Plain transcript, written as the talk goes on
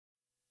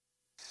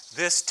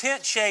This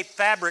tent-shaped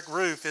fabric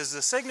roof is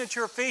the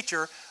signature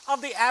feature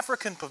of the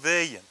African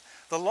Pavilion,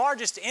 the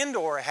largest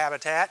indoor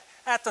habitat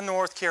at the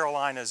North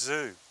Carolina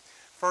Zoo.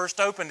 First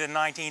opened in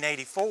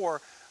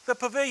 1984, the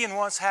pavilion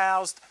once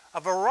housed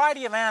a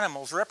variety of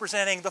animals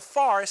representing the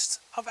forests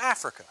of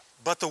Africa.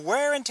 But the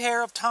wear and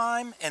tear of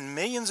time and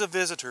millions of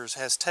visitors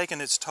has taken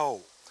its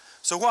toll.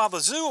 So while the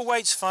zoo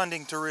awaits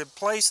funding to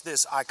replace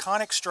this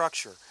iconic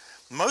structure,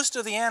 most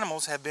of the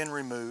animals have been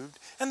removed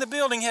and the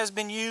building has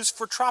been used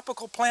for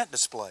tropical plant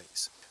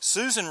displays.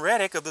 Susan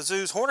Reddick of the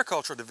zoo's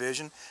horticulture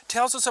division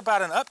tells us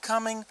about an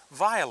upcoming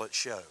violet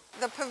show.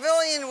 The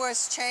pavilion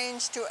was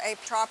changed to a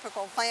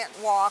tropical plant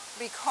walk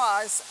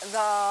because the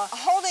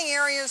holding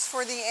areas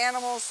for the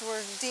animals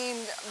were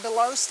deemed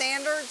below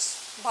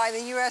standards by the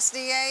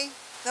USDA.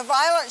 The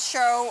Violet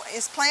Show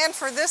is planned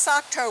for this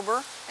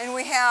October, and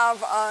we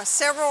have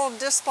several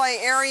display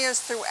areas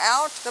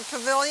throughout the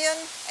pavilion,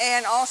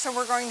 and also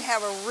we're going to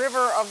have a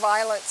river of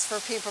violets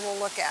for people to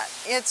look at.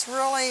 It's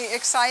really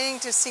exciting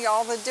to see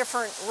all the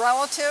different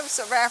relatives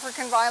of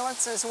African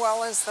violets as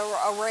well as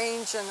a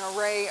range and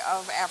array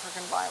of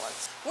African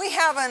violets. We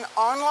have an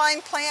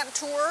online plant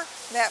tour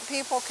that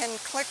people can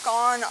click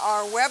on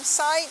our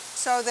website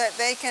so that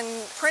they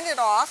can print it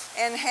off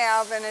and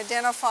have and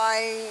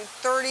identify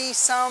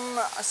 30-some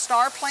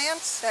star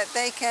plants that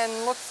they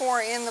can look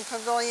for in the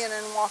pavilion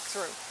and walk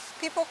through.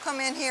 People come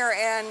in here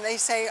and they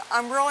say,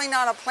 I'm really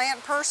not a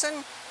plant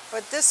person,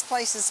 but this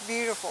place is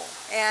beautiful.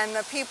 And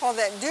the people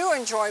that do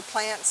enjoy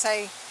plants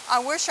say, I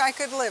wish I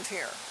could live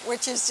here,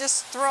 which is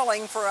just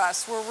thrilling for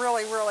us. We're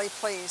really, really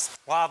pleased.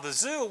 While the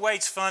zoo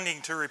awaits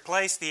funding to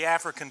replace the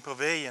African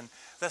Pavilion,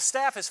 the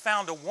staff has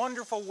found a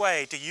wonderful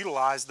way to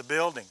utilize the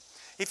building.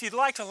 If you'd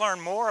like to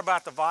learn more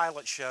about the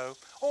Violet Show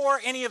or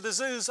any of the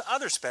zoo's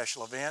other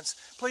special events,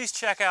 please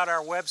check out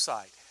our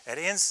website at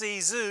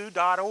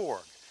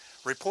nczoo.org.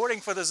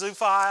 Reporting for the Zoo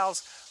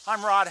Files,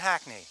 I'm Rod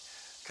Hackney,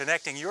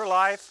 connecting your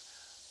life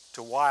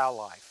to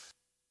wildlife.